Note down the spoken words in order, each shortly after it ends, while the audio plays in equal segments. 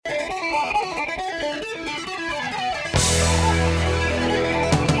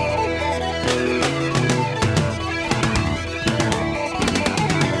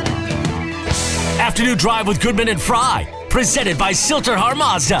new Drive with Goodman and Fry, presented by Silterhar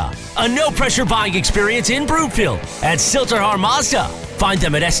Mazda. A no-pressure buying experience in Broomfield at Silterhar Mazda. Find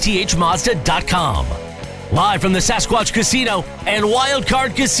them at sthmazda.com. Live from the Sasquatch Casino and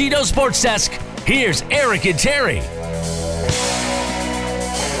Wildcard Casino Sports Desk, here's Eric and Terry.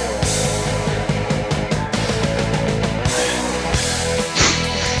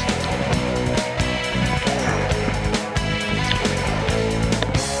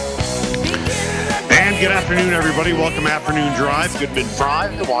 Good afternoon, everybody. Welcome Afternoon Drive. Goodman Fry.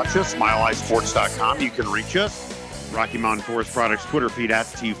 Watch us, milehighsports.com. You can reach us. Rocky Mountain Forest Products Twitter feed at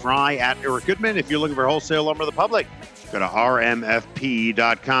TFry, at Eric Goodman. If you're looking for wholesale lumber of the public, go to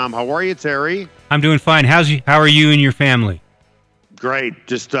rmfp.com. How are you, Terry? I'm doing fine. How are you and your family? Great.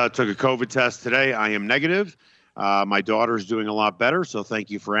 Just took a COVID test today. I am negative. My daughter's doing a lot better, so thank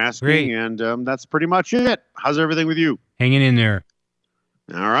you for asking. Great. And that's pretty much it. How's everything with you? Hanging in there.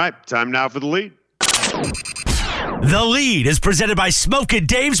 All right. Time now for the lead. The Lead is presented by Smokin'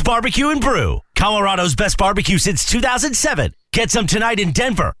 Dave's Barbecue and Brew, Colorado's best barbecue since 2007. Get some tonight in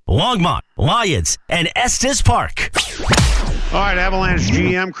Denver, Longmont, Lyons, and Estes Park. All right, Avalanche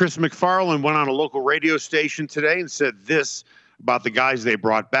GM Chris McFarland went on a local radio station today and said this about the guys they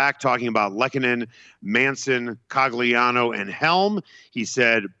brought back, talking about Lehkonen, Manson, Cogliano, and Helm. He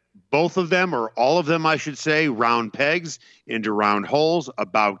said both of them, or all of them, I should say, round pegs into round holes.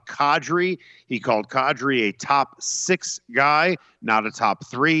 About Kadri, he called Kadri a top 6 guy, not a top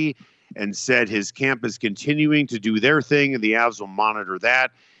 3, and said his camp is continuing to do their thing, and the Avs will monitor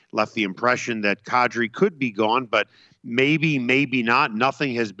that. Left the impression that Kadri could be gone, but maybe not.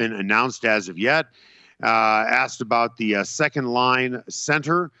 Nothing has been announced as of yet. Asked about the second-line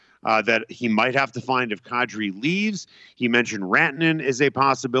center that he might have to find if Kadri leaves. He mentioned Rantanen is a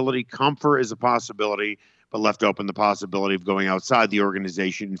possibility. Comfort is a possibility, but left open the possibility of going outside the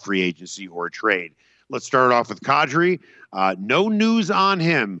organization in free agency or trade. Let's start off with Kadri. No news on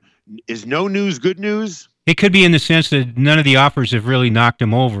him. Is no news good news? It could be in the sense that none of the offers have really knocked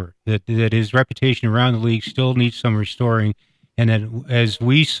him over, that his reputation around the league still needs some restoring, and that as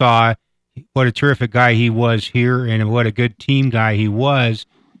we saw what a terrific guy he was here and what a good team guy he was,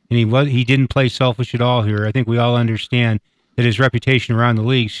 and he didn't play selfish at all here. I think we all understand that his reputation around the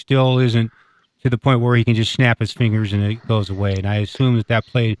league still isn't to the point where he can just snap his fingers and it goes away. And I assume that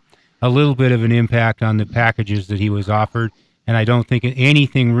played a little bit of an impact on the packages that he was offered. And I don't think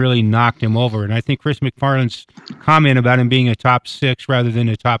anything really knocked him over. And I think Chris McFarland's comment about him being a top 6 rather than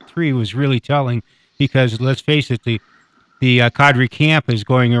a top 3 was really telling, because let's face it, the Kadri camp is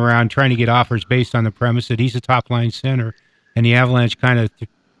going around trying to get offers based on the premise that he's a top-line center. And the Avalanche kind of,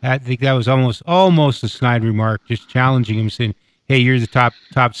 I think that was almost a snide remark, just challenging him, saying, hey, you're the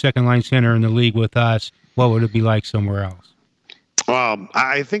top second-line center in the league with us. What would it be like somewhere else? Well,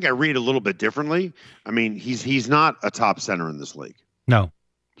 I think I read a little bit differently. I mean, he's not a top center in this league. No.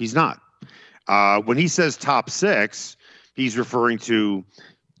 He's not. When he says top 6, he's referring to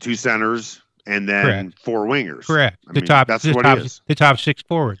 2 centers and then Correct. 4 wingers. Correct. That's what he is. The top 6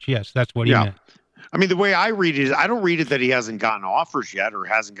 forwards. Yes, that's what he meant. I mean, the way I read it is I don't read it that he hasn't gotten offers yet or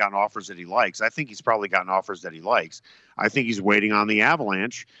hasn't gotten offers that he likes. I think he's probably gotten offers that he likes. I think he's waiting on the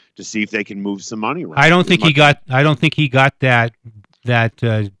Avalanche to see if they can move some money around. I don't think he got that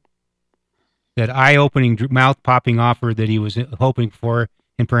eye-opening, mouth-popping offer that he was hoping for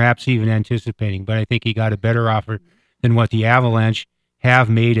and perhaps even anticipating. But I think he got a better offer than what the Avalanche have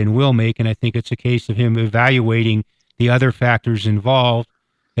made and will make. And I think it's a case of him evaluating the other factors involved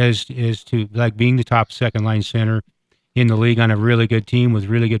as to like being the top second-line center in the league on a really good team with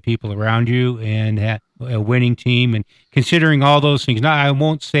really good people around you and a winning team, and considering all those things. Now, I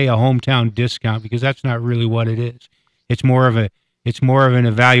won't say a hometown discount because that's not really what it is. It's more of an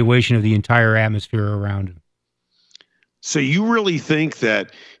evaluation of the entire atmosphere around him. So you really think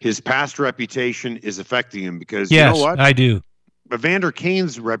that his past reputation is affecting him? Because yes, you know what? I do. Evander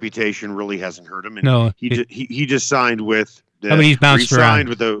Kane's reputation really hasn't hurt him. And no, he just signed with. He's bounced around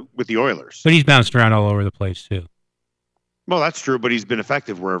with the Oilers. But he's bounced around all over the place too. Well, that's true, but he's been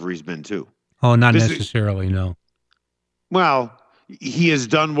effective wherever he's been too. Oh, not necessarily, no. Well, he has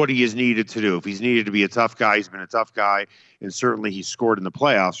done what he has needed to do. If he's needed to be a tough guy, he's been a tough guy, and certainly he scored in the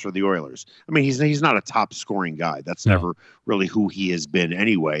playoffs for the Oilers. I mean, he's not a top scoring guy. That's never really who he has been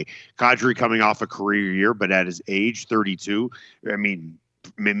anyway. Kadri coming off a career year, but at his age, 32, I mean,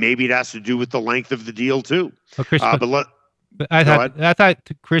 maybe it has to do with the length of the deal too. Well, I thought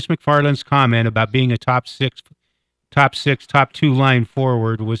Chris McFarland's comment about being a top 2 line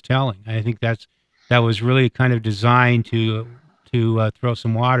forward was telling. I think that was really kind of designed to throw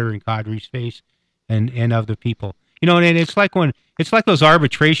some water in Kadri's face and of the people. You know, and it's like those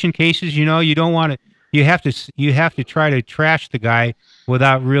arbitration cases. You know, you don't want you have to try to trash the guy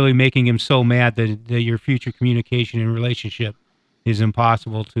without really making him so mad that your future communication and relationship is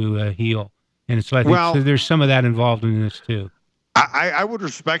impossible to heal. And so I think Well, there's some of that involved in this too. I would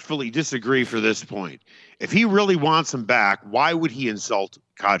respectfully disagree for this point. If he really wants him back, why would he insult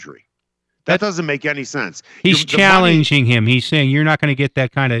Kadri? That doesn't make any sense. He's challenging him. He's saying you're not going to get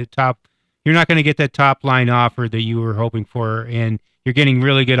that kind of you're not going to get that top line offer that you were hoping for, and you're getting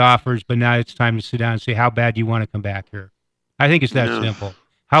really good offers, but now it's time to sit down and say how bad do you want to come back here. I think it's that simple.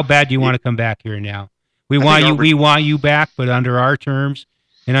 How bad do you want to come back here now? We want you back, but under our terms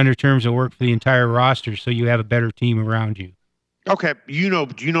and under terms that work for the entire roster, so you have a better team around you. Okay, do you know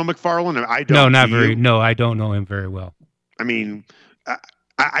McFarland? I don't. No, not very. No, I don't know him very well. I mean,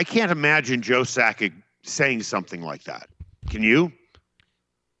 I can't imagine Joe Sakic saying something like that. Can you?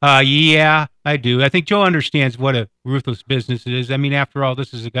 Yeah, I do. I think Joe understands what a ruthless business it is. I mean, after all,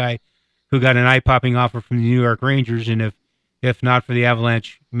 this is a guy who got an eye-popping offer from the New York Rangers, and if not for the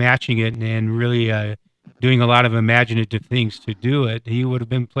Avalanche matching it and really doing a lot of imaginative things to do it, he would have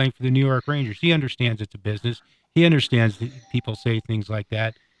been playing for the New York Rangers. He understands it's a business. He understands that people say things like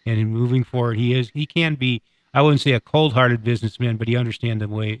that, and in moving forward, he can be, I wouldn't say a cold-hearted businessman, but he understands the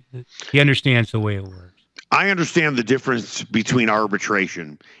way it works. I understand the difference between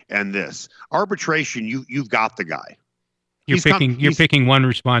arbitration and this. Arbitration, you've got the guy. You're picking one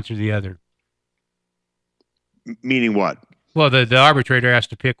response or the other. Meaning what? Well, the arbitrator has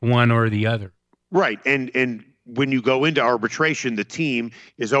to pick one or the other. Right, and when you go into arbitration, the team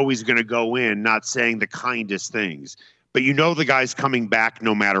is always going to go in not saying the kindest things, but you know the guy's coming back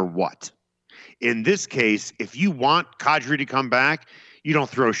no matter what. In this case, if you want Kadri to come back, you don't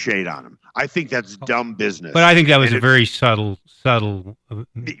throw shade on him. I think that's dumb business. But I think that was a very subtle mention.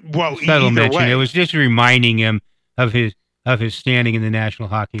 Way. It was just reminding him of his standing in the National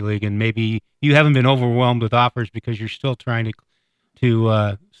Hockey League, and maybe you haven't been overwhelmed with offers because you're still trying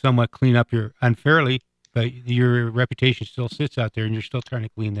to somewhat clean up unfairly, but your reputation still sits out there, and you're still trying to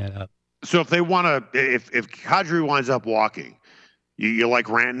clean that up. So if they want to, if Kadri winds up walking, you like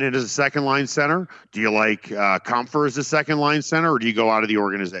Rantanen as a second line center? Do you like Comfer as a second line center, or do you go out of the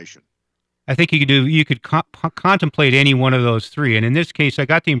organization? I think you could contemplate any one of those three, and in this case, I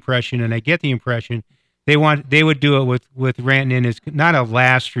get the impression they would do it with Rantanen as not a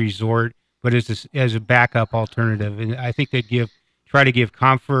last resort, but as a backup alternative, and I think they'd try to give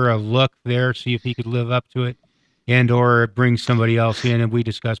Comfer a look there, see if he could live up to it, and or bring somebody else in, and we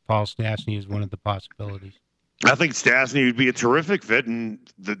discussed Paul Stastny as one of the possibilities. I think Stastny would be a terrific fit, and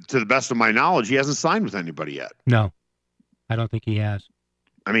to the best of my knowledge, he hasn't signed with anybody yet. No, I don't think he has.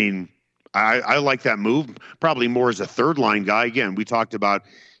 I mean, I like that move, probably more as a third-line guy. Again, we talked about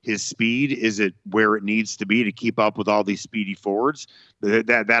his speed. Is it where it needs to be to keep up with all these speedy forwards?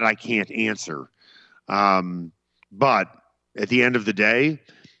 That I can't answer. But at the end of the day,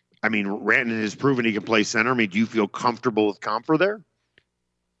 I mean, Rantanen has proven he can play center. I mean, do you feel comfortable with Comfer there?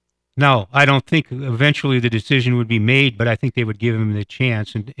 No, I don't think eventually the decision would be made, but I think they would give him the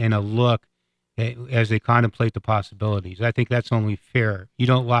chance and a look as they contemplate the possibilities. I think that's only fair. You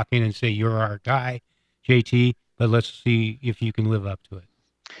don't lock in and say, you're our guy, JT, but let's see if you can live up to it.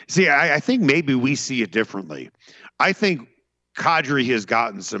 See, I think maybe we see it differently. I think Kadri has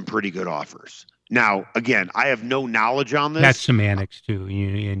gotten some pretty good offers. Now, again, I have no knowledge on this. That's semantics, too,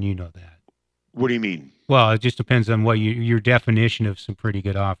 and you know that. What do you mean? Well, it just depends on what your definition of some pretty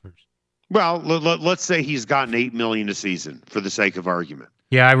good offers. Well, let's say he's gotten $8 million a season for the sake of argument.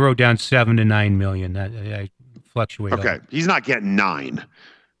 Yeah, I wrote down $7 to $9 million. I fluctuate. Okay, he's not getting $9 million.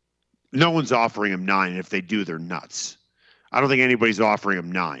 No one's offering him $9 million. If they do, they're nuts. I don't think anybody's offering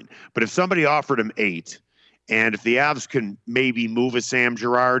him $9 million. But if somebody offered him $8 million, and if the Avs can maybe move a Sam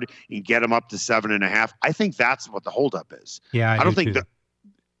Girard and get him up to 7.5, I think that's what the holdup is. Yeah, I don't think that.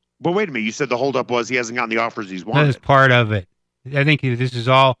 But wait a minute, you said the holdup was he hasn't gotten the offers he's wanted. That is part of it. I think this is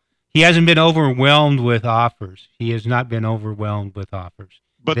all. He hasn't been overwhelmed with offers. He has not been overwhelmed with offers.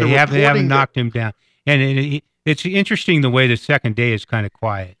 But they haven't knocked him down. And it's interesting the way the second day is kind of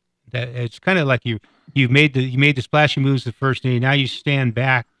quiet. It's kind of like you made the splashy moves the first day. Now you stand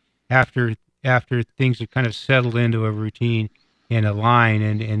back after things have kind of settled into a routine and a line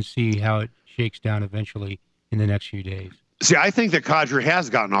and see how it shakes down eventually in the next few days. See, I think that Kadri has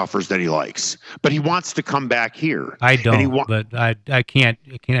gotten offers that he likes, but he wants to come back here. I don't, but I can't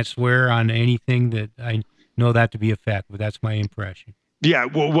swear on anything that I know that to be a fact, but that's my impression. Yeah,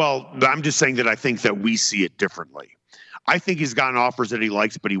 well, I'm just saying that I think that we see it differently. I think he's gotten offers that he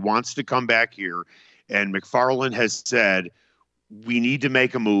likes, but he wants to come back here, and McFarland has said, we need to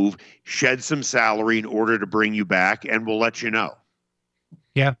make a move, shed some salary in order to bring you back, and we'll let you know.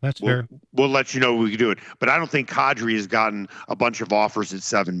 Yeah, that's fair. We'll let you know we can do it. But I don't think Kadri has gotten a bunch of offers at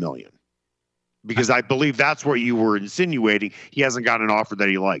 $7 million. Because I believe that's what you were insinuating. He hasn't gotten an offer that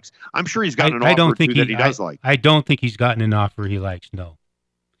he likes. I'm sure he's gotten an offer that he does like. I don't think he's gotten an offer he likes, no.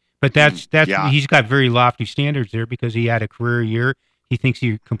 But that's he's got very lofty standards there because he had a career year. He thinks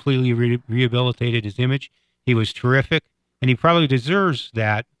he completely rehabilitated his image. He was terrific, and he probably deserves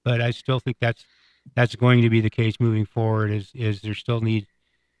that. But I still think that's going to be the case moving forward. Is there still needs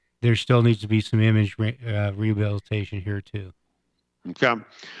to be some image rehabilitation here too. Okay, all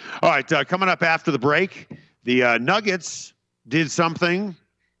right. Coming up after the break, the Nuggets did something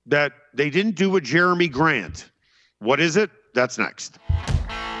that they didn't do with Jeremy Grant. What is it? That's next.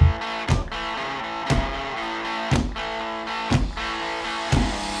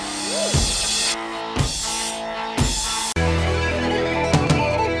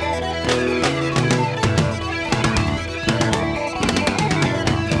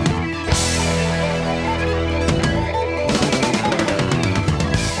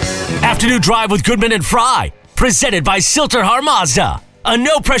 Afternoon Drive with Goodman and Fry, presented by Silterhar Mazda. A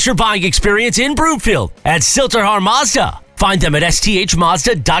no-pressure buying experience in Broomfield at Silterhar Mazda. Find them at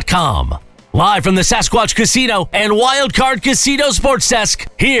sthmazda.com. Live from the Sasquatch Casino and Wildcard Casino Sports Desk,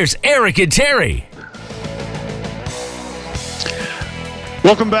 here's Eric and Terry.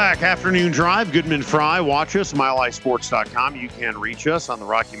 Welcome back. Afternoon Drive, Goodman Fry. Watch us, milehighsports.com. You can reach us on the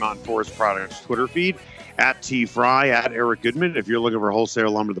Rocky Mountain Forest Products Twitter feed. At T-Fry, at Eric Goodman. If you're looking for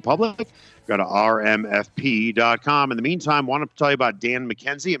wholesale lumber to the public, go to rmfp.com. In the meantime, I want to tell you about Dan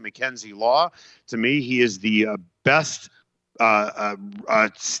McKenzie at McKenzie Law. To me, he is the best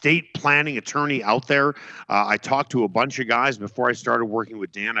state planning attorney out there. I talked to a bunch of guys before I started working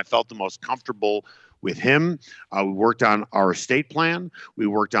with Dan. I felt the most comfortable with him. We worked on our estate plan. We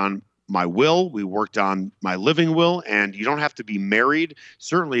worked on my will. We worked on my living will, and you don't have to be married,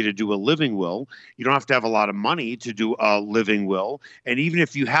 certainly, to do a living will. You don't have to have a lot of money to do a living will. And even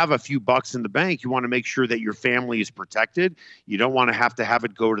if you have a few bucks in the bank, you want to make sure that your family is protected. You don't want to have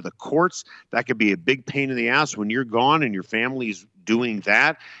it go to the courts. That could be a big pain in the ass when you're gone and your family's doing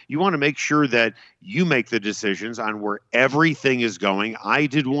that. You want to make sure that you make the decisions on where everything is going. I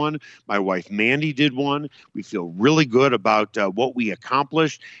did one. My wife Mandy did one. We feel really good about what we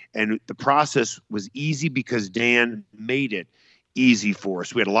accomplished, and the process was easy because Dan made it easy for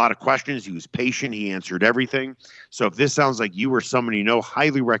us. We had a lot of questions. He was patient. He answered everything. So if this sounds like you or somebody you know,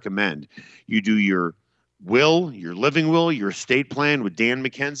 highly recommend you do your will, your living will, your estate plan with Dan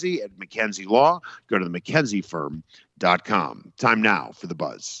McKenzie at McKenzie Law. Go to the McKenzieFirm.com. Time now for The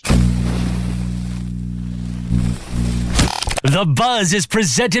Buzz. The Buzz is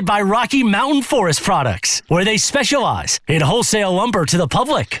presented by Rocky Mountain Forest Products, where they specialize in wholesale lumber to the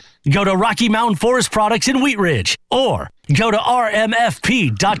public. Go to Rocky Mountain Forest Products in Wheat Ridge or go to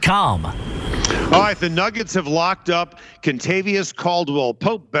rmfp.com. All right, the Nuggets have locked up Kentavious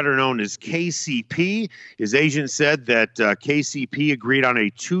Caldwell-Pope, better known as KCP. His agent said that KCP agreed on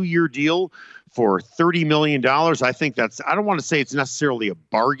a 2-year deal for $30 million. I think I don't want to say it's necessarily a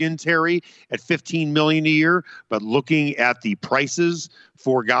bargain, Terry, at $15 million a year, but looking at the prices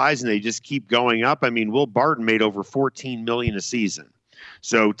for guys, and they just keep going up. I mean, Will Barton made over $14 million a season.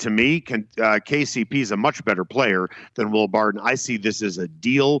 So to me, KCP is a much better player than Will Barton. I see this as a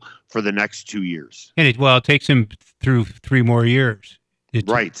deal for the next 2 years. And it takes him through 3 more years.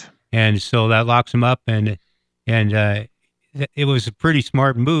 Right. And so that locks him up, and it was a pretty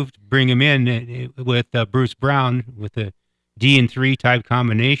smart move to bring him in with Bruce Brown with a D&3 type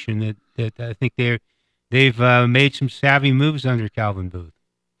combination that I think they've made some savvy moves under Calvin Booth.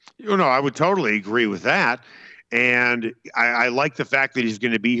 I would totally agree with that. And I like the fact that he's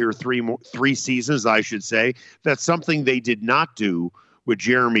going to be here 3 seasons, I should say. That's something they did not do with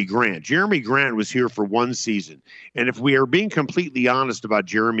Jeremy Grant. Jeremy Grant was here for 1 season. And if we are being completely honest about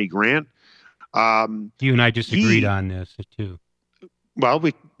Jeremy Grant, you and I disagreed on this too. Well,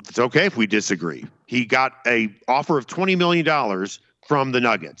 it's okay if we disagree. He got a offer of $20 million from the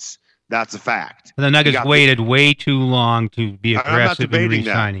Nuggets. That's a fact. The Nuggets waited way too long to be aggressive in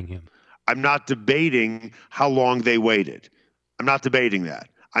re-signing him. I'm not debating how long they waited. I'm not debating that.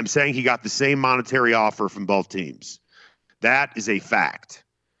 I'm saying he got the same monetary offer from both teams. That is a fact.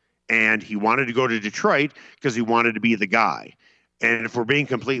 And he wanted to go to Detroit because he wanted to be the guy. And if we're being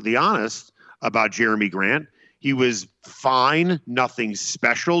completely honest about Jeremy Grant, he was fine, nothing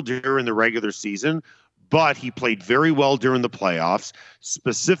special during the regular season, but he played very well during the playoffs,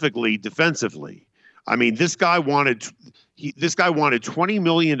 specifically defensively. I mean, this guy wanted $20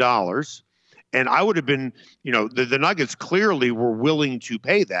 million, and I would have been, the Nuggets clearly were willing to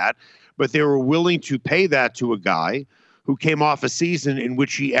pay that, but they were willing to pay that to a guy who came off a season in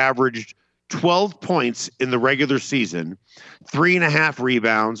which he averaged 12 points in the regular season, 3.5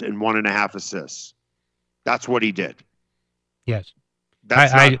 rebounds, and 1.5 assists. That's what he did. Yes.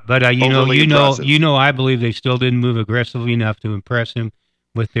 That's I believe they still didn't move aggressively enough to impress him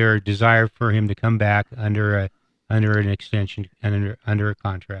with their desire for him to come back under an extension and under a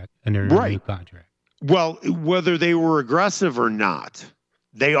contract, under a new contract. Well, whether they were aggressive or not,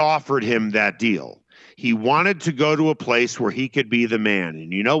 they offered him that deal. He wanted to go to a place where he could be the man.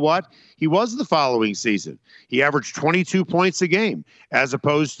 And you know what? He was the following season. He averaged 22 points a game as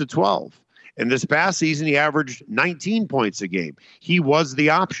opposed to 12. And this past season, he averaged 19 points a game. He was the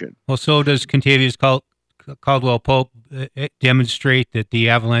option. Well, so does Kentavious Caldwell-Pope demonstrate that the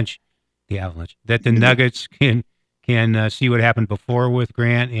Nuggets can see what happened before with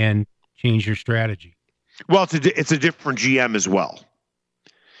Grant and change your strategy. Well, it's a different GM as well.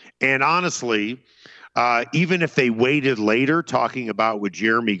 And honestly, even if they waited later talking about with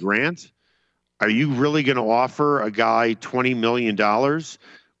Jeremy Grant, are you really going to offer a guy $20 million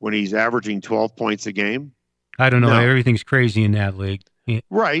when he's averaging 12 points a game? I don't know. No. Everything's crazy in that league. Yeah.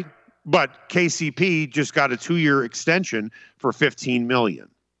 Right. But KCP just got a 2-year extension for $15 million.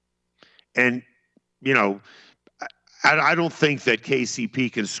 And, you know, I don't think that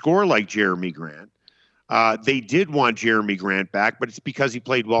KCP can score like Jeremy Grant. They did want Jeremy Grant back, but it's because he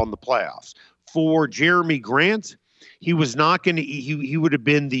played well in the playoffs. For Jeremy Grant, he was not going to. He would have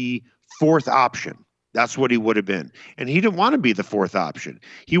been the fourth option. That's what he would have been, and he didn't want to be the fourth option.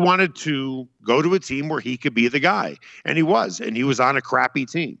 He wanted to go to a team where he could be the guy, and he was on a crappy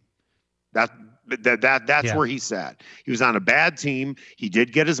team. That's where he sat. He was on a bad team. He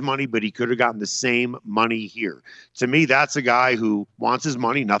did get his money, but he could have gotten the same money here. To me, that's a guy who wants his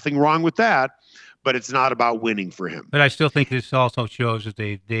money. Nothing wrong with that, but it's not about winning for him. But I still think this also shows that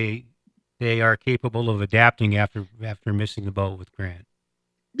they are capable of adapting after missing the boat with Grant.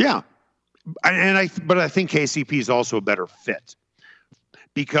 Yeah, but I think KCP is also a better fit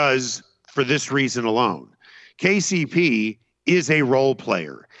because for this reason alone, KCP is a role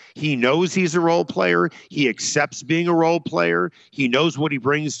player. He knows he's a role player. He accepts being a role player. He knows what he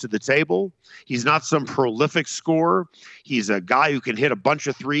brings to the table. He's not some prolific scorer. He's a guy who can hit a bunch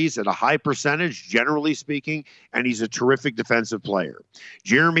of threes at a high percentage, generally speaking, and he's a terrific defensive player.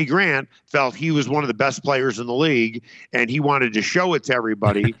 Jeremy Grant felt he was one of the best players in the league, and he wanted to show it to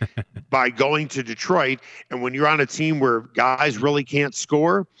everybody by going to Detroit. And when you're on a team where guys really can't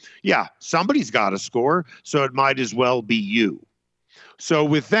score, yeah, somebody's got to score, so it might as well be you. So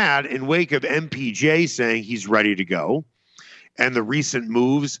with that, in wake of MPJ saying he's ready to go, and the recent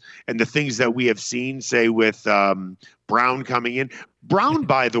moves and the things that we have seen, say with Brown coming in. Brown,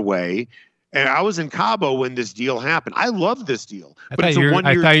 by the way, and I was in Cabo when this deal happened. I love this deal. I thought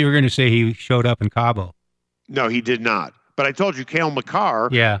you were going to say he showed up in Cabo. No, he did not. But I told you, Cale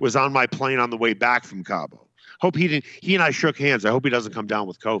McCarr was on my plane on the way back from Cabo. Hope he didn't. He and I shook hands. I hope he doesn't come down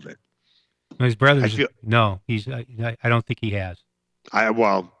with COVID. His brother's no. He's. I don't think he has.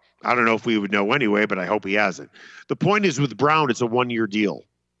 I don't know if we would know anyway, but I hope he hasn't. The point is with Brown, it's a 1-year deal.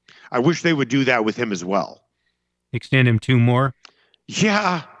 I wish they would do that with him as well. Extend him 2 more?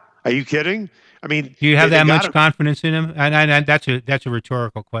 Yeah. Are you kidding? I mean, do you have that much confidence in him? And that's a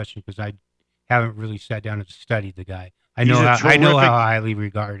rhetorical question because I haven't really sat down and studied the guy. I know how highly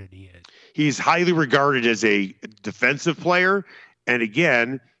regarded he is. He's highly regarded as a defensive player, and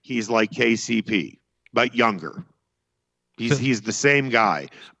again, he's like KCP, but younger. He's the same guy,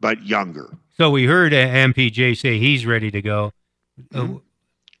 but younger. So we heard MPJ say he's ready to go. Mm-hmm.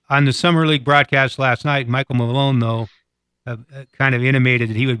 On the Summer League broadcast last night, Michael Malone, though, kind of intimated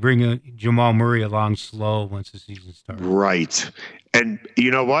that he would bring Jamal Murray along slow once the season started. Right. And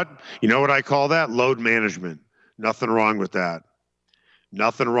you know what? You know what I call that? Load management. Nothing wrong with that.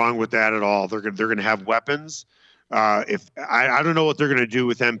 Nothing wrong with that at all. They're going to have weapons. If I don't know what they're going to do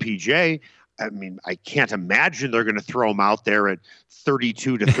with MPJ. I mean, I can't imagine they're going to throw him out there at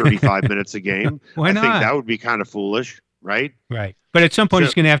 32 to 35 minutes a game. Why not? I think that would be kind of foolish, right? Right. But at some point,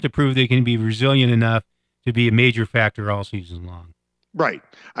 he's going to have to prove they can be resilient enough to be a major factor all season long. Right.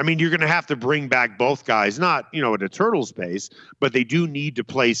 I mean, you're going to have to bring back both guys, not, at a Turtles pace, but they do need to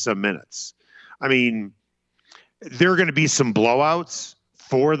play some minutes. I mean, there are going to be some blowouts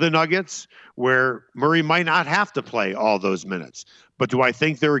for the Nuggets where Murray might not have to play all those minutes. But do I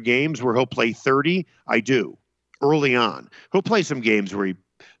think there are games where he'll play 30? I do. Early on. He'll play some games where he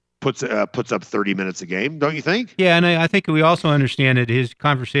puts up 30 minutes a game, don't you think? Yeah, and I think we also understand that his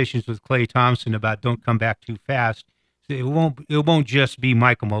conversations with Klay Thompson about don't come back too fast, it won't just be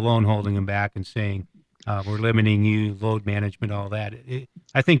Michael Malone holding him back and saying, we're limiting you, load management, all that.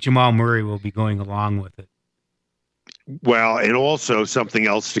 I think Jamal Murray will be going along with it. Well, and also something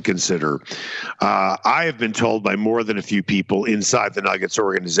else to consider. I have been told by more than a few people inside the Nuggets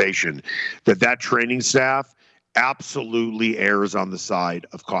organization that training staff absolutely errs on the side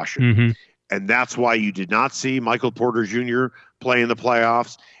of caution. Mm-hmm. And that's why you did not see Michael Porter Jr. play in the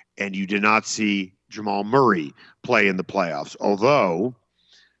playoffs, and you did not see Jamal Murray play in the playoffs. Although,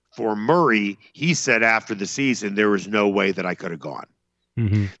 for Murray, he said after the season, there was no way that I could have gone.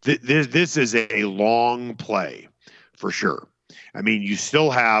 Mm-hmm. This is a long play. For sure. I mean, you still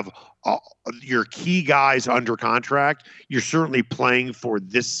have your key guys under contract. You're certainly playing for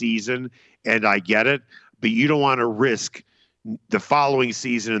this season, and I get it, but you don't want to risk the following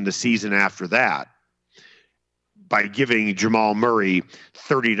season and the season after that by giving Jamal Murray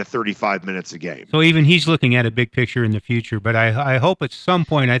 30 to 35 minutes a game. So even he's looking at a big picture in the future, but I hope at some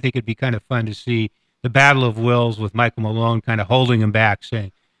point, I think it'd be kind of fun to see the battle of wills with Michael Malone kind of holding him back,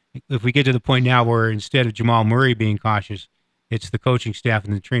 saying, if we get to the point now where instead of Jamal Murray being cautious, it's the coaching staff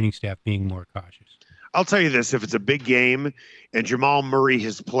and the training staff being more cautious. I'll tell you this, if it's a big game and Jamal Murray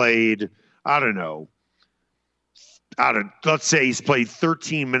has played, let's say he's played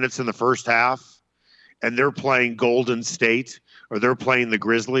 13 minutes in the first half and they're playing Golden State or they're playing the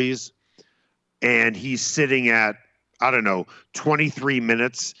Grizzlies and he's sitting at, 23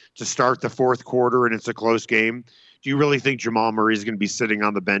 minutes to start the fourth quarter and it's a close game. Do you really think Jamal Murray is going to be sitting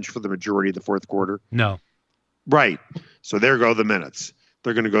on the bench for the majority of the fourth quarter? No. Right. So there go the minutes.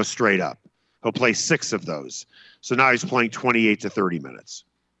 They're going to go straight up. He'll play 6 of those. So now he's playing 28 to 30 minutes.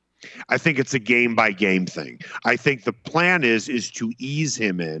 I think it's a game-by-game thing. I think the plan is to ease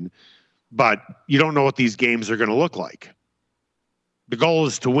him in, but you don't know what these games are going to look like. The goal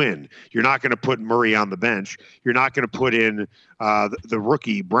is to win. You're not going to put Murray on the bench. You're not going to put in the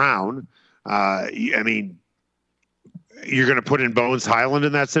rookie Brown. You're going to put in Bones Highland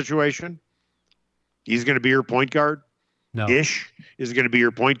in that situation? He's going to be your point guard? No. Ish is going to be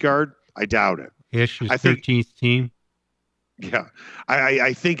your point guard? I doubt it. Ish is 13th team? Yeah.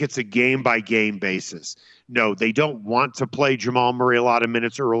 I think it's a game-by-game basis. No, they don't want to play Jamal Murray a lot of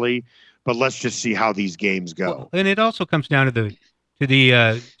minutes early, but let's just see how these games go. Well, and it also comes down to the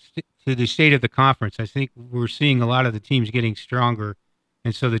state of the conference. I think we're seeing a lot of the teams getting stronger.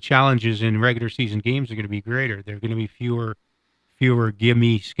 And so the challenges in regular season games are going to be greater. There are going to be fewer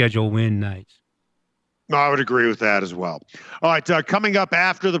gimme schedule win nights. No, I would agree with that as well. All right, coming up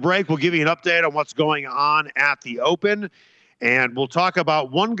after the break, we'll give you an update on what's going on at the Open, and we'll talk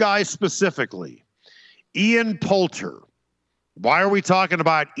about one guy specifically, Ian Poulter. Why are we talking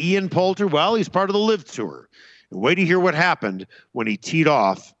about Ian Poulter? Well, he's part of the Live Tour. And wait to hear what happened when he teed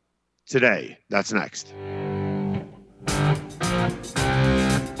off today. That's next.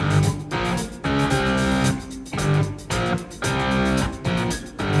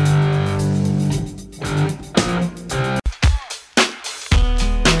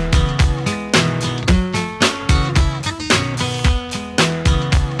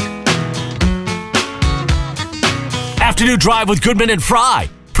 Afternoon Drive with Goodman and Fry,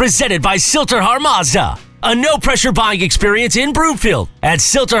 presented by Silterhar Mazda. A no-pressure buying experience in Broomfield at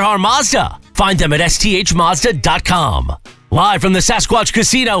Silterhar Mazda. Find them at sthmazda.com. Live from the Sasquatch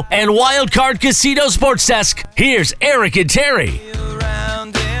Casino and Wildcard Casino Sports Desk, here's Eric and Terry.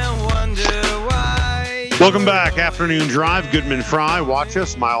 Welcome back. Afternoon Drive, Goodman Fry. Watch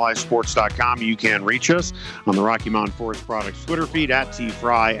us, milehighsports.com. You can reach us on the Rocky Mountain Forest Products Twitter feed at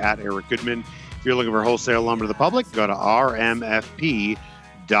 @tfry, at Eric Goodman. If you're looking for wholesale lumber to the public, go to rmfp.com.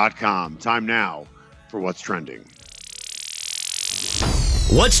 Time now for What's Trending.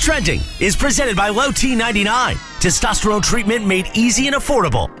 What's Trending is presented by Low T99. Testosterone treatment made easy and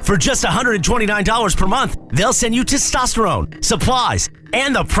affordable. For just $129 per month, they'll send you testosterone, supplies,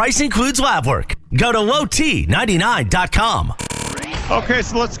 and the price includes lab work. Go to lowt99.com. Okay,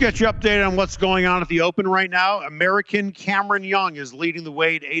 so let's get you updated on what's going on at the Open right now. American Cameron Young is leading the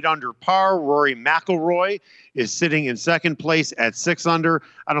way at 8 under par. Rory McIlroy is sitting in second place at 6 under.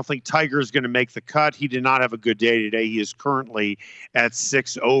 I don't think Tiger is going to make the cut. He did not have a good day today. He is currently at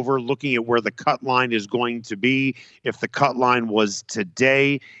 6 over. Looking at where the cut line is going to be, if the cut line was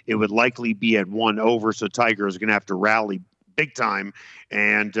today, it would likely be at 1 over. So Tiger is going to have to rally big time.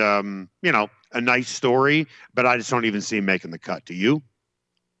 And, a nice story, but I just don't even see him making the cut. Do you?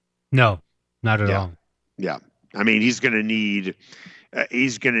 No, not at all. Yeah. I mean, he's going to need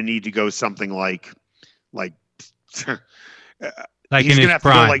to go something like in he's his gonna have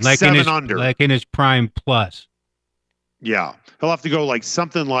prime, to go like 7 under. Like in his prime plus. Yeah. He'll have to go like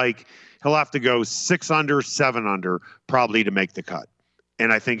something like he'll have to go 6 under, 7 under probably to make the cut.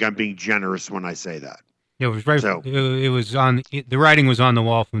 And I think I'm being generous when I say that. It was right. So, it was on. The writing was on the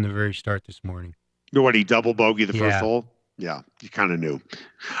wall from the very start this morning. What, he double bogey the first hole? Yeah, you kind of knew.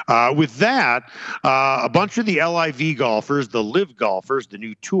 With that, a bunch of the LIV golfers, the live golfers, the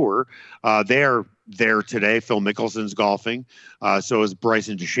new tour, they're there today. Phil Mickelson's golfing. So is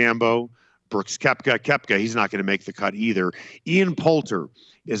Bryson DeChambeau. Brooks Koepka, he's not going to make the cut either. Ian Poulter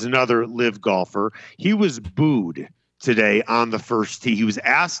is another live golfer. He was booed today on the first tee. He was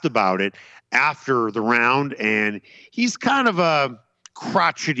asked about it after the round, and he's kind of a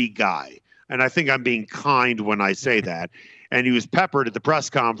crotchety guy. And I think I'm being kind when I say that. And he was peppered at the press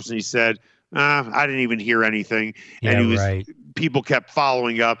conference, and he said, I didn't even hear anything. Yeah, and he was right. People kept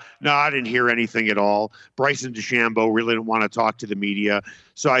following up. No, I didn't hear anything at all. Bryson DeChambeau really didn't want to talk to the media.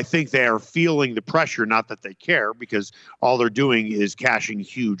 So I think they are feeling the pressure, not that they care, because all they're doing is cashing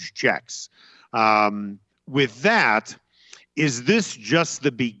huge checks. With that, is this just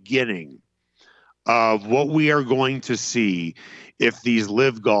the beginning of what we are going to see if these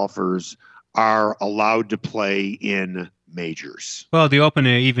live golfers are allowed to play in majors? Well, the Open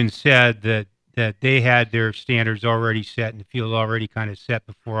even said that they had their standards already set and the field already kind of set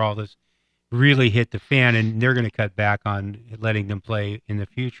before all this really hit the fan, and they're going to cut back on letting them play in the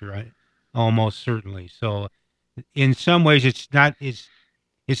future, right? Almost certainly. So in some ways it's not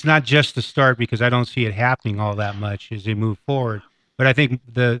just the start, because I don't see it happening all that much as they move forward. But I think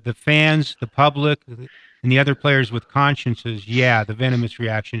the fans, the public, and the other players with consciences, the venomous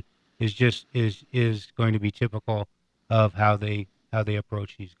reaction is going to be typical of how they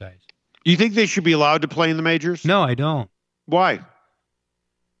approach these guys. You think they should be allowed to play in the majors? No, I don't. Why?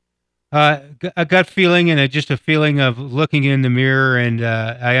 A gut feeling, and just a feeling of looking in the mirror. And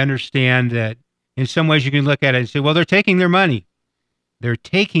I understand that in some ways you can look at it and say, well, they're taking their money. They're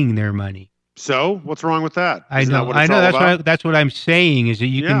taking their money. So what's wrong with that? I know. That's what I'm saying, is that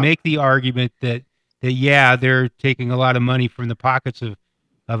you can make the argument that they're taking a lot of money from the pockets of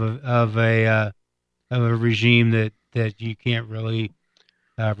a regime that you can't really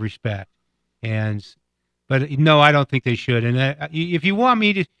respect. But no, I don't think they should. And if you want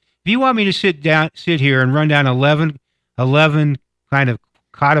me to sit here and run down 11 kind of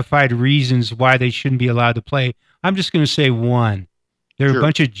codified reasons why they shouldn't be allowed to play, I'm just going to say one. They're a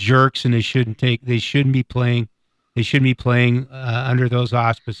bunch of jerks, and they shouldn't be playing under those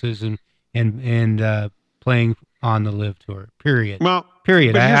auspices and playing on the live tour. Period. Well,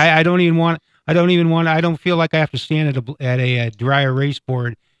 period. I don't feel like I have to stand at a dry erase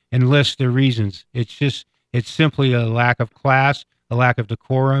board and list the reasons. It's simply a lack of class, a lack of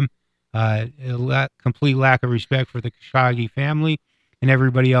decorum, complete lack of respect for the Khashoggi family and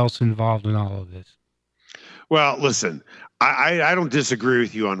everybody else involved in all of this. Well, listen, I don't disagree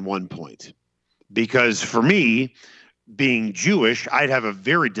with you on one point, because for me, being Jewish, I'd have a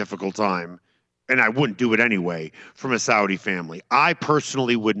very difficult time, and I wouldn't do it anyway, from a Saudi family. I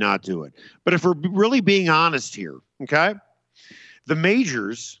personally would not do it. But if we're really being honest here, okay, the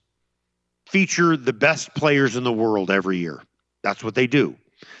majors feature the best players in the world every year. That's what they do.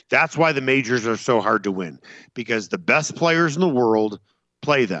 That's why the majors are so hard to win, because the best players in the world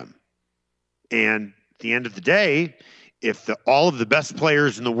play them. And at the end of the day, if all of the best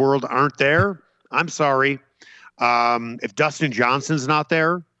players in the world aren't there, I'm sorry. If Dustin Johnson's not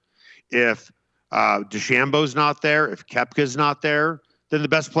there, if DeChambeau's not there, if Koepka's not there, then the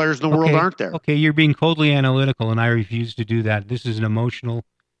best players in the world aren't there. Okay, you're being coldly analytical, and I refuse to do that. This is an emotional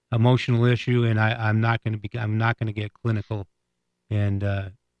issue, and I'm not going to get clinical. And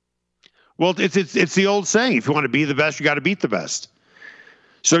well, it's the old saying: if you want to be the best, you got to beat the best.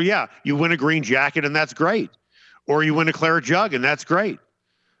 So you win a green jacket, and that's great, or you win a claret jug, and that's great.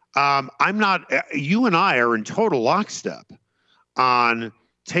 I'm not. You and I are in total lockstep on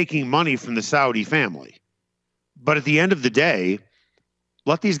taking money from the Saudi family, but at the end of the day,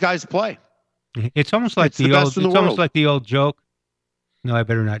 let these guys play. It's almost like almost like the old joke. No, I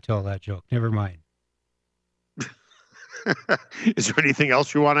better not tell that joke. Never mind. Is there anything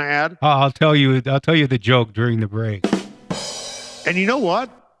else you want to add? I'll tell you the joke during the break. And you know what?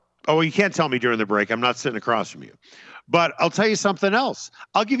 Oh, well, you can't tell me during the break. I'm not sitting across from you. But I'll tell you something else.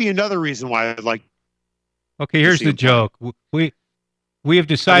 I'll give you another reason why I'd like. Okay, here's the joke. We have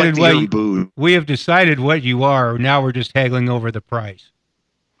decided we have decided what you are. Now we're just haggling over the price.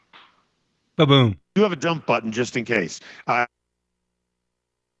 Ba-boom. You have a dump button just in case. Alex,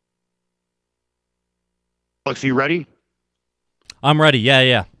 are you ready? I'm ready.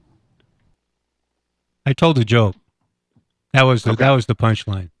 Yeah. I told a joke. That was the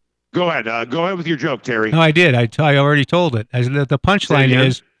punchline. Go ahead. Go ahead with your joke, Terry. No, I did. I already told it. The punchline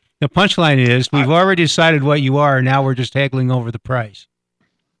is we've already decided what you are. Now we're just haggling over the price.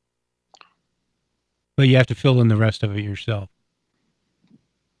 But you have to fill in the rest of it yourself.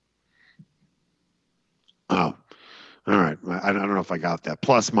 Oh, all right. I don't know if I got that.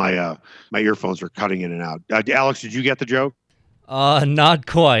 Plus, my earphones are cutting in and out. Alex, did you get the joke? Not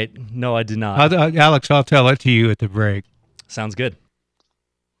quite. No, I did not. Alex, I'll tell it to you at the break. Sounds good.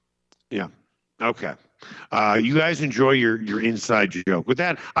 Yeah. Okay. You guys enjoy your inside joke. With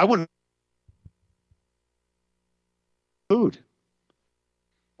that, I want food.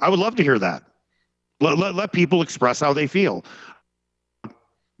 I would love to hear that. Let people express how they feel.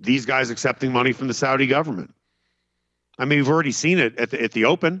 These guys accepting money from the Saudi government. I mean, we've already seen it at the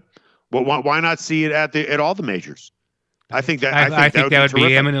Open. Well, why not see it at all the majors? I think that would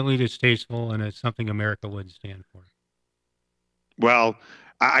be eminently distasteful, and it's something America wouldn't stand for. Well,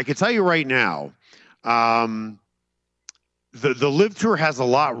 I can tell you right now, the Live Tour has a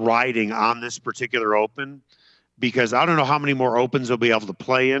lot riding on this particular Open, because I don't know how many more Opens they'll be able to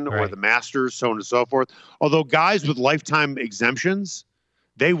play in, or the Masters, so on and so forth. Although guys with lifetime exemptions,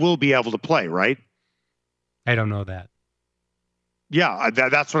 they will be able to play, right? I don't know that. Yeah,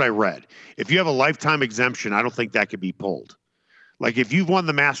 that's what I read. If you have a lifetime exemption, I don't think that could be pulled. Like if you've won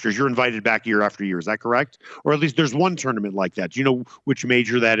the Masters, you're invited back year after year. Is that correct? Or at least there's one tournament like that. Do you know which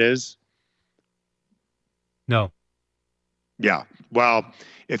major that is? No. Yeah. Well,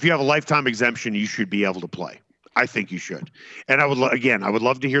 if you have a lifetime exemption, you should be able to play. I think you should. And I would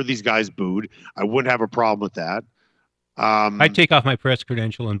love to hear these guys booed. I wouldn't have a problem with that. I'd take off my press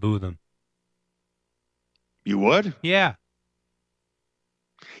credential and boo them. You would? Yeah.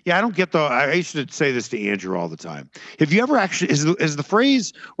 Yeah, I don't get I used to say this to Andrew all the time. Have you ever actually, is the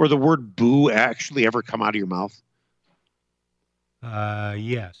phrase or the word boo actually ever come out of your mouth?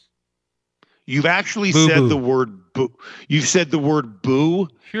 Yes. You've actually said the word boo. You've said the word boo?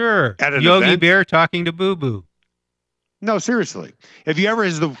 Sure. At an Yogi event? Bear talking to Boo Boo. No, seriously.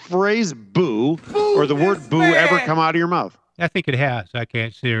 Has the phrase boo or the word boo ever come out of your mouth? I think it has. I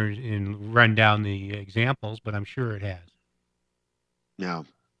can't sit here and run down the examples, but I'm sure it has. No.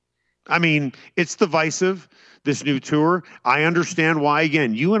 I mean, it's divisive, this new tour. I understand why.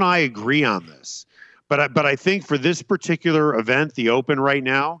 Again, you and I agree on this. But I think for this particular event, the Open right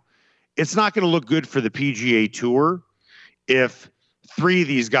now, it's not going to look good for the PGA Tour if 3 of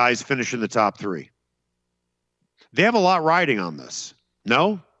these guys finish in the top 3. They have a lot riding on this.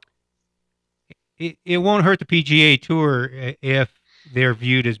 No? It won't hurt the PGA Tour if they're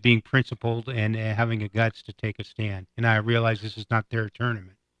viewed as being principled and having a guts to take a stand. And I realize this is not their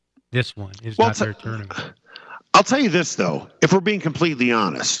tournament. This one is not their tournament. I'll tell you this, though, if we're being completely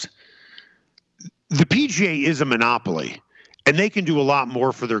honest, the PGA is a monopoly, and they can do a lot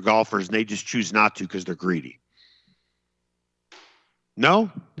more for their golfers, and they just choose not to because they're greedy.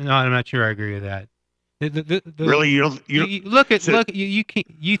 No? No, I'm not sure I agree with that. Really,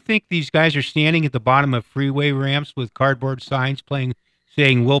 you think these guys are standing at the bottom of freeway ramps with cardboard signs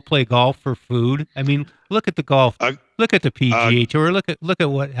saying we'll play golf for food? I mean, look at the golf. Look at the PGA Tour. Look at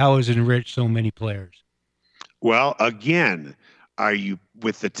how it's enriched so many players. Well, again, are you,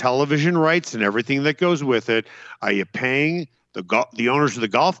 with the television rights and everything that goes with it, are you paying the owners of the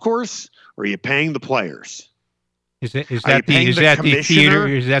golf course, or are you paying the players? Is that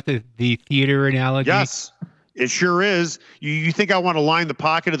the theater analogy? Yes, it sure is. You think I want to line the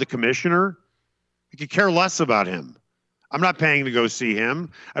pocket of the commissioner? I could care less about him. I'm not paying to go see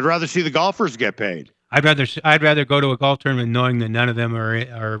him. I'd rather see the golfers get paid. I'd rather go to a golf tournament knowing that none of them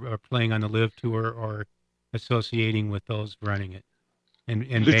are playing on the Live Tour or associating with those running it.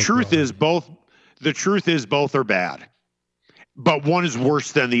 And the truth is both are bad. But one is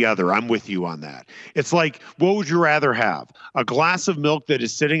worse than the other. I'm with you on that. It's like, what would you rather have? A glass of milk that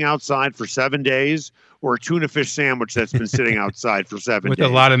is sitting outside for 7 days, or a tuna fish sandwich that's been sitting outside for 7 days? With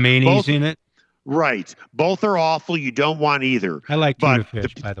a lot of mayonnaise in it? Right. Both are awful. You don't want either. I like tuna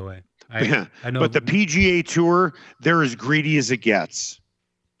fish, by the way. I know. But the PGA Tour, they're as greedy as it gets.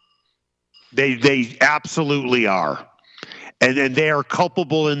 They absolutely are. And they are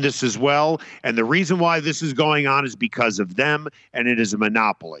culpable in this as well. And the reason why this is going on is because of them, and it is a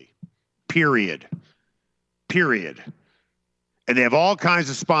monopoly. Period. And they have all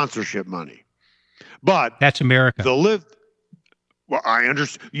kinds of sponsorship money. But that's America. Well, I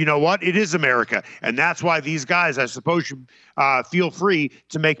understand. You know what? It is America. And that's why these guys, I suppose, should feel free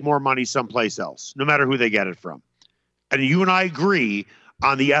to make more money someplace else, no matter who they get it from. And you and I agree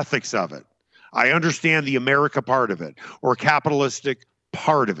on the ethics of it. I understand the America part of it, or capitalistic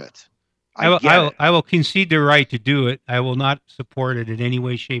part of it. I will concede the right to do it. I will not support it in any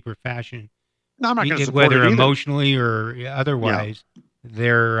way, shape, or fashion. No, I'm not going to support it whether either. Emotionally or otherwise. Yeah.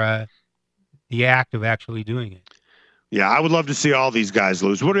 They're the act of actually doing it. Yeah, I would love to see all these guys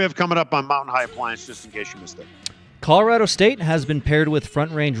lose. What do we have coming up on Mountain High Appliance, just in case you missed it? Colorado State has been paired with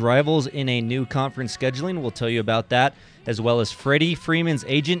Front Range rivals in a new conference scheduling. We'll tell you about that, as well as Freddie Freeman's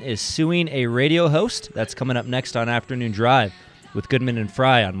agent is suing a radio host. That's coming up next on Afternoon Drive with Goodman and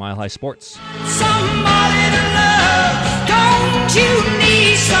Fry on Mile High Sports. Somebody to love, don't you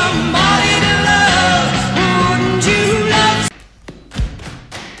need somebody to love? Wouldn't you love?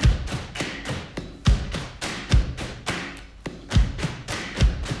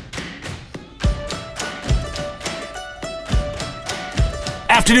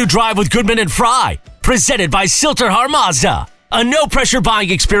 Afternoon Drive with Goodman and Fry, presented by Silterhar Mazda. A no-pressure buying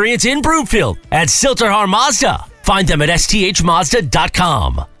experience in Broomfield at Silterhar Mazda. Find them at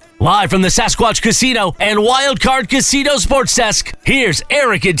sthmazda.com. Live from the Sasquatch Casino and Wildcard Casino Sports Desk, here's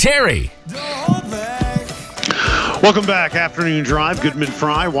Eric and Terry. Welcome back. Afternoon Drive, Goodman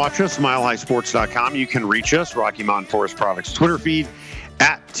Fry. Watch us, milehighsports.com. You can reach us, Rocky Mountain Forest Products Twitter feed,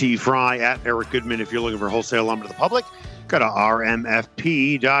 at TFry, at Eric Goodman if you're looking for wholesale lumber to the public. Go to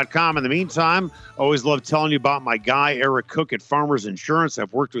rmfp.com. In the meantime, always love telling you about my guy, Eric Cook at Farmers Insurance.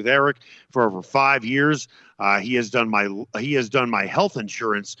 I've worked with Eric for over 5 years. He has done my health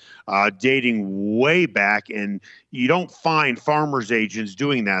insurance dating way back, and you don't find farmers agents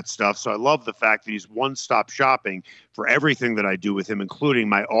doing that stuff. So I love the fact that he's one-stop shopping for everything that I do with him, including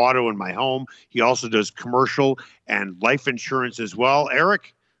my auto and my home. He also does commercial and life insurance as well.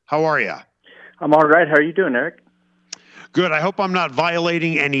 Eric, how are you? I'm all right. How are you doing, Eric? Good. I hope I'm not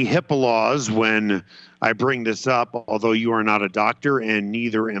violating any HIPAA laws when I bring this up, although you are not a doctor and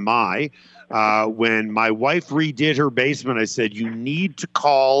neither am I. When my wife redid her basement, I said, you need to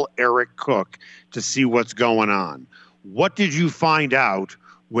call Eric Cook to see what's going on. What did you find out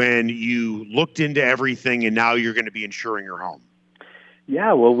when you looked into everything and now you're going to be insuring your home?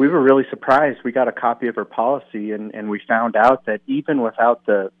 Yeah, well, we were really surprised. We got a copy of her policy, and we found out that even without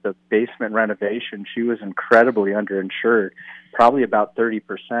the basement renovation, she was incredibly underinsured, probably about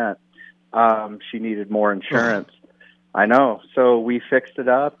 30%. She needed more insurance. I know. So we fixed it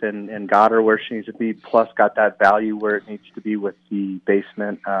up and got her where she needs to be, plus got that value where it needs to be with the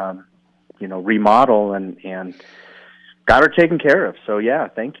basement, remodel and got her taken care of. So, yeah,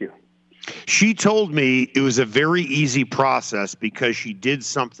 thank you. She told me it was a very easy process because she did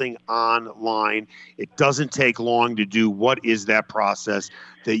something online. It doesn't take long to do. What is that process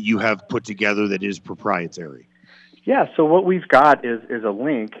that you have put together that is proprietary? Yeah, so what we've got is a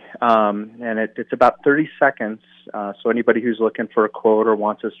link, and it's about 30 seconds. So anybody who's looking for a quote or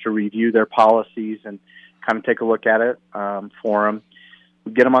wants us to review their policies and kind of take a look at it for them,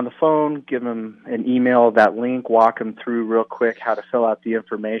 we get them on the phone, give them an email, that link, walk them through real quick how to fill out the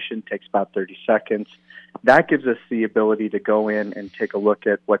information. Takes about 30 seconds. That gives us the ability to go in and take a look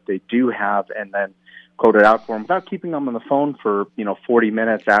at what they do have and then quote it out for them without keeping them on the phone for 40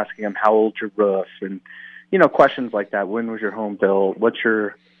 minutes, asking them how old's your roof and questions like that. When was your home built? What's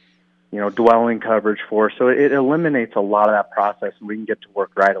your dwelling coverage for? So it eliminates a lot of that process, and we can get to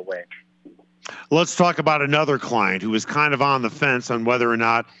work right away. Let's talk about another client who was kind of on the fence on whether or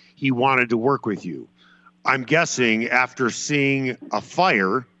not he wanted to work with you. I'm guessing after seeing a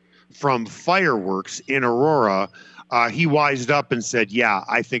fire from fireworks in Aurora, he wised up and said, yeah,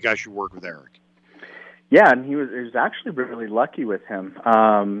 I think I should work with Eric. Yeah, and he was actually really lucky with him.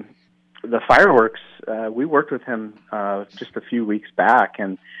 The fireworks, we worked with him just a few weeks back,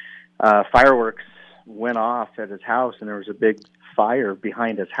 and fireworks went off at his house, and there was a big fire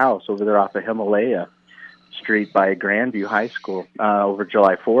behind his house over there off of Himalaya Street by Grandview High School over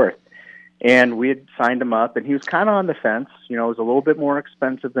July 4th. And we had signed him up, and he was kind of on the fence. It was a little bit more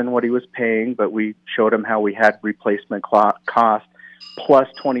expensive than what he was paying, but we showed him how we had replacement cost plus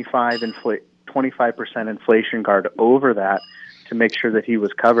 25% inflation guard over that to make sure that he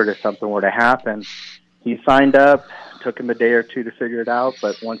was covered if something were to happen. He signed up, took him a day or two to figure it out,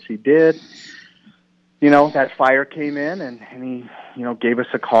 but once he did, that fire came in and he, gave us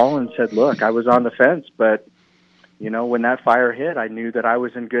a call and said, look, I was on the fence, but, when that fire hit, I knew that I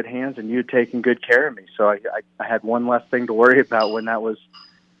was in good hands and you had taken good care of me. So I had one less thing to worry about when that was,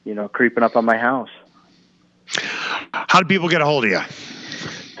 creeping up on my house. How do people get a hold of you?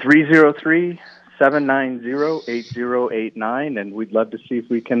 303-790-8089, and we'd love to see if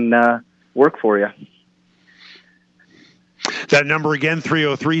we can work for you. That number again,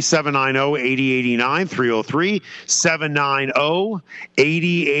 303-790-8089,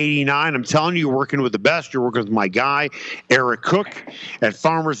 303-790-8089. I'm telling you, you're working with the best. You're working with my guy, Eric Cook at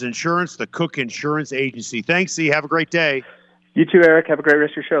Farmers Insurance, the Cook Insurance Agency. Thanks, C. Have a great day. You too, Eric. Have a great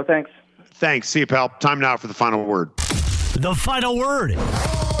rest of your show. Thanks. Thanks. See you, pal. Time now for the final word. The final word.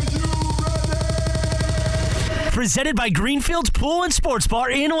 presented by Greenfield's Pool and Sports Bar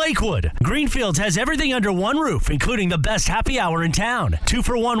in Lakewood. Greenfield's has everything under one roof, including the best happy hour in town.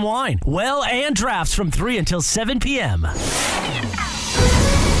 2-for-1 wine, well, and drafts from 3 until 7 p.m.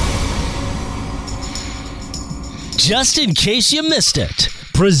 Just in case you missed it.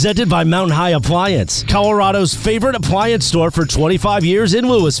 Presented by Mountain High Appliance, Colorado's favorite appliance store for 25 years in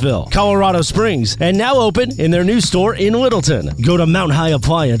Louisville, Colorado Springs, and now open in their new store in Littleton. Go to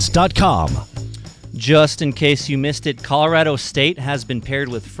mountainhighappliance.com. Just in case you missed it, Colorado State has been paired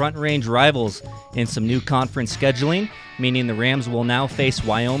with Front Range rivals in some new conference scheduling, meaning the Rams will now face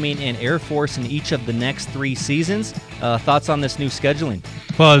Wyoming and Air Force in each of the next 3 seasons. Thoughts on this new scheduling?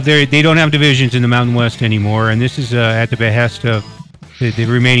 Well, they don't have divisions in the Mountain West anymore, and this is at the behest of the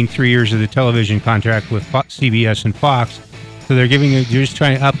remaining 3 years of the television contract with CBS and Fox. So they're just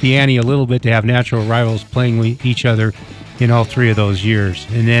trying to up the ante a little bit to have natural rivals playing with each other in all 3 of those years.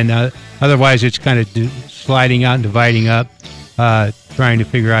 And then otherwise it's kind of sliding out and dividing up, trying to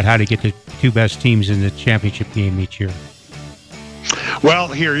figure out how to get the 2 best teams in the championship game each year. Well,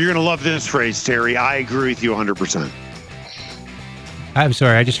 here, you're going to love this phrase, Terry. I agree with you 100%. I'm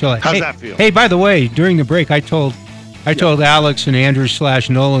sorry, I just feel like... How's that feel? Hey, by the way, during the break, I told Alex and Andrew /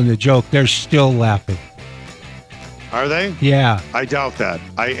 Nolan the joke. They're still laughing. Are they? Yeah. I doubt that.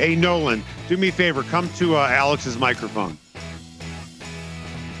 Hey, Nolan, do me a favor. Come to Alex's microphone.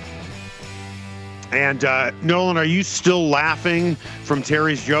 And Nolan, are you still laughing from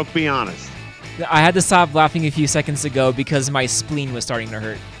Terry's joke? Be honest. I had to stop laughing a few seconds ago because my spleen was starting to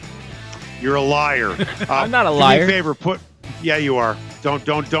hurt. You're a liar. I'm not a liar. Do me a favor. Yeah, you are.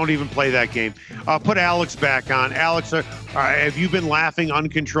 Don't even play that game. Put Alex back on. Alex, have you been laughing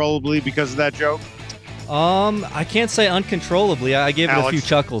uncontrollably because of that joke? I can't say uncontrollably. I gave it a few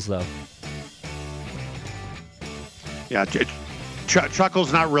chuckles though. Yeah,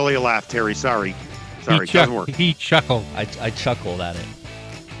 chuckle's not really a laugh, Terry. Sorry, it doesn't work. He chuckled. I chuckled at it.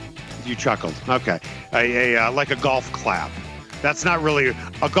 You chuckled. Okay, like a golf clap. That's not really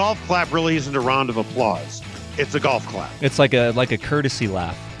a golf clap. Really isn't a round of applause. It's a golf clap. It's like a courtesy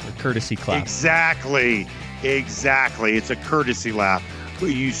laugh or courtesy clap. Exactly. It's a courtesy laugh.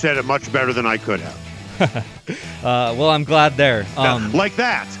 You said it much better than I could have. Well, I'm glad there. Like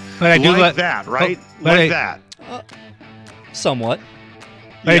that. But I do like that, right? That. Somewhat.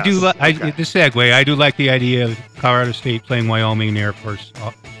 But Yes. The segue, I do like the idea of Colorado State playing Wyoming and Air Force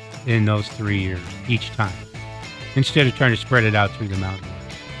in those 3 years each time, instead of trying to spread it out through the Mountain West.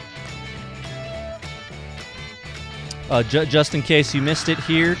 Just in case you missed it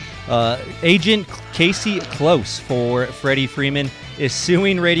here, Agent Casey Close for Freddie Freeman is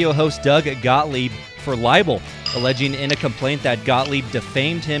suing radio host Doug Gottlieb for libel, alleging in a complaint that Gottlieb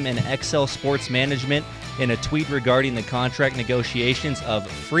defamed him and XL Sports Management in a tweet regarding the contract negotiations of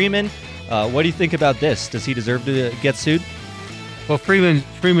Freeman. What do you think about this? Does he deserve to get sued? Well, Freeman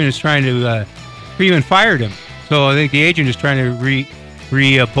is trying to Freeman fired him, so I think the agent is trying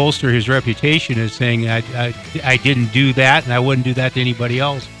to bolster his reputation as saying I didn't do that and I wouldn't do that to anybody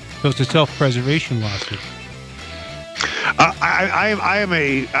else. So it's a self-preservation lawsuit.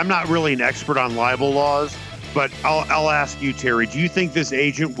 I'm not really an expert on libel laws, but I'll ask you, Terry. Do you think this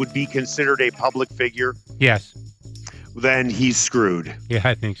agent would be considered a public figure? Yes. Then he's screwed. Yeah,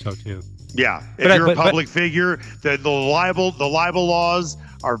 I think so too. Yeah, if you're a public figure, the libel laws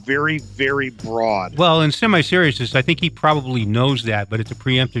are very, very broad. Well, in semi-seriousness, I think he probably knows that, but it's a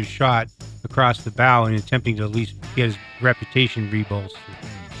preemptive shot across the bow and attempting to at least get his reputation rebolstered.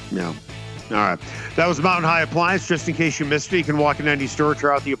 Yeah. All right. That was Mountain High Appliance. Just in case you missed it, you can walk in any store,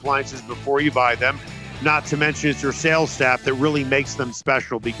 try out the appliances before you buy them. Not to mention it's your sales staff that really makes them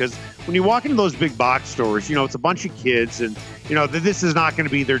special, because when you walk into those big box stores, it's a bunch of kids and, this is not going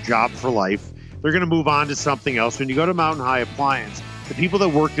to be their job for life. They're going to move on to something else. When you go to Mountain High Appliance, the people that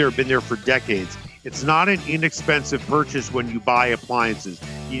work there have been there for decades. It's not an inexpensive purchase when you buy appliances.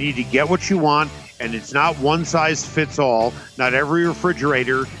 You need to get what you want, and it's not one size fits all. Not every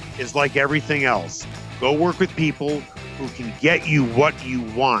refrigerator is like everything else. Go work with people who can get you what you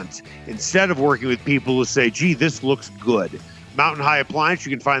want, instead of working with people who say, gee, this looks good. Mountain High Appliance, you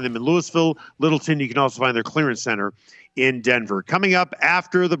can find them in Louisville, Littleton. You can also find their clearance center in Denver. Coming up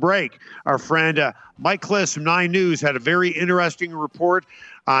after the break, our friend Mike Kliss from 9 News had a very interesting report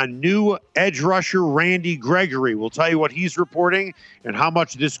on new edge rusher Randy Gregory. We'll tell you what he's reporting and how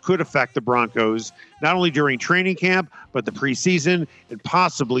much this could affect the Broncos, not only during training camp, but the preseason and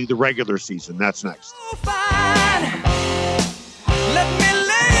possibly the regular season. That's next. Fine.